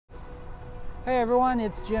Hey everyone,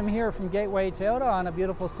 it's Jim here from Gateway Toyota on a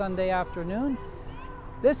beautiful Sunday afternoon.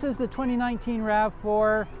 This is the 2019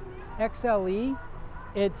 RAV4 XLE.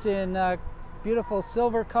 It's in beautiful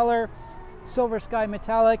silver color, silver sky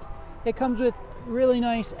metallic. It comes with really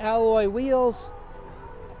nice alloy wheels,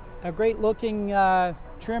 a great looking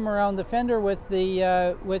trim around the fender with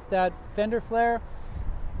that fender flare,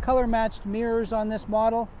 color matched mirrors on this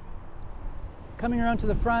model. Coming around to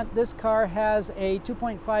the front, this car has a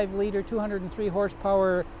 2.5 liter 203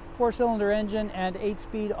 horsepower 4-cylinder engine and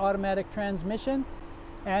 8-speed automatic transmission.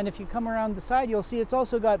 And if you come around the side, you'll see it's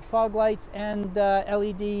also got fog lights and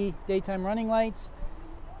LED daytime running lights.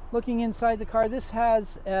 Looking inside the car, this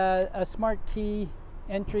has a smart key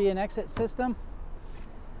entry and exit system.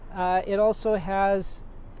 It also has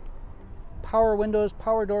power windows,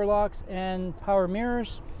 power door locks, and power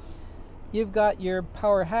mirrors. You've got your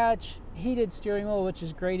power hatch, heated steering wheel, which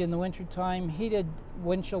is great in the winter time, heated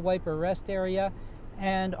windshield wiper rest area,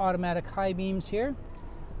 and automatic high beams here.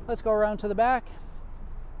 Let's go around to the back.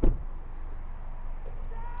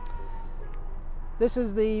 This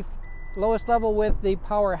is the lowest level with the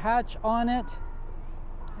power hatch on it,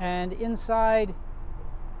 and inside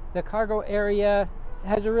the cargo area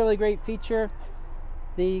has a really great feature.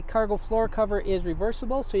 The cargo floor cover is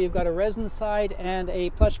reversible, so you've got a resin side and a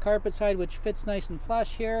plush carpet side, which fits nice and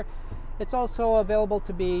flush here. It's also available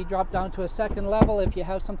to be dropped down to a second level if you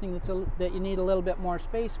have something that you need a little bit more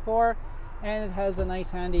space for, and it has a nice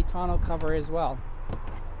handy tonneau cover as well.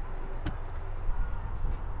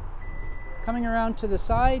 Coming around to the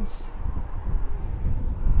sides,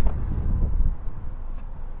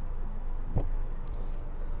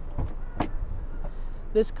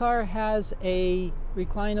 this car has a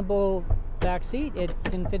reclinable back seat. It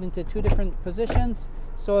can fit into 2 different positions.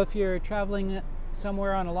 So if you're traveling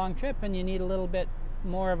somewhere on a long trip and you need a little bit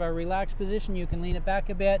more of a relaxed position, you can lean it back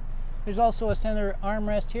a bit. There's also a center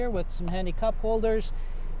armrest here with some handy cup holders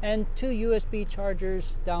and 2 USB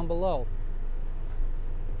chargers down below.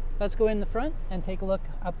 Let's go in the front and take a look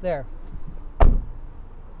up there.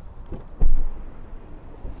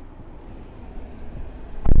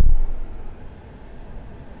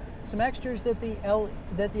 Some extras that the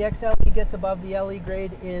XLE gets above the LE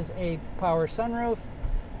grade is a power sunroof,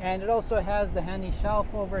 and it also has the handy shelf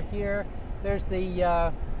over here. There's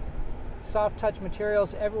the soft touch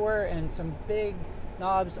materials everywhere and some big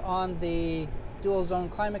knobs on the dual zone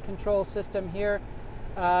climate control system here.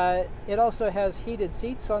 It also has heated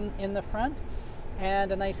seats in the front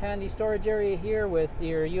and a nice handy storage area here with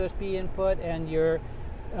your USB input and your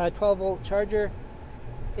 12-volt charger.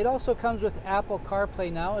 It also comes with Apple CarPlay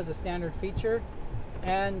now as a standard feature,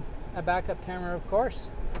 and a backup camera, of course.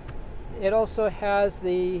 It also has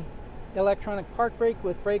the electronic park brake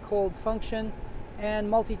with brake hold function and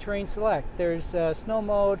multi-terrain select. There's snow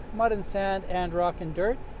mode, mud and sand, and rock and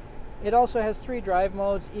dirt. It also has 3 drive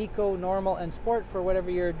modes: eco, normal, and sport, for whatever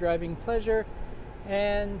your driving pleasure.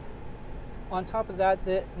 And on top of that,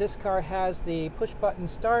 this car has the push button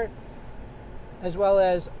start, as well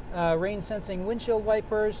as rain sensing windshield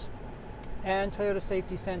wipers and Toyota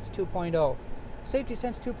Safety Sense 2.0. Safety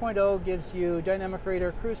Sense 2.0 gives you dynamic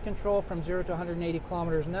radar cruise control from 0 to 180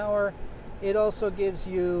 kilometers an hour. It also gives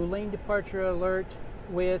you lane departure alert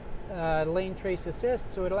with lane trace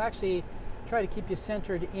assist, so it'll actually try to keep you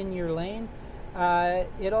centered in your lane.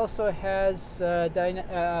 It also has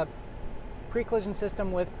pre-collision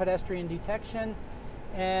system with pedestrian detection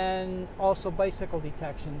and also bicycle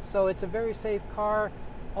detection. So it's a very safe car.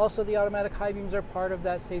 Also, the automatic high beams are part of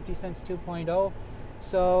that Safety Sense 2.0.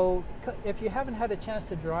 So if you haven't had a chance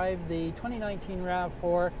to drive the 2019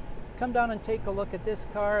 RAV4, come down and take a look at this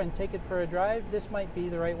car and take it for a drive. This might be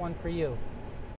the right one for you.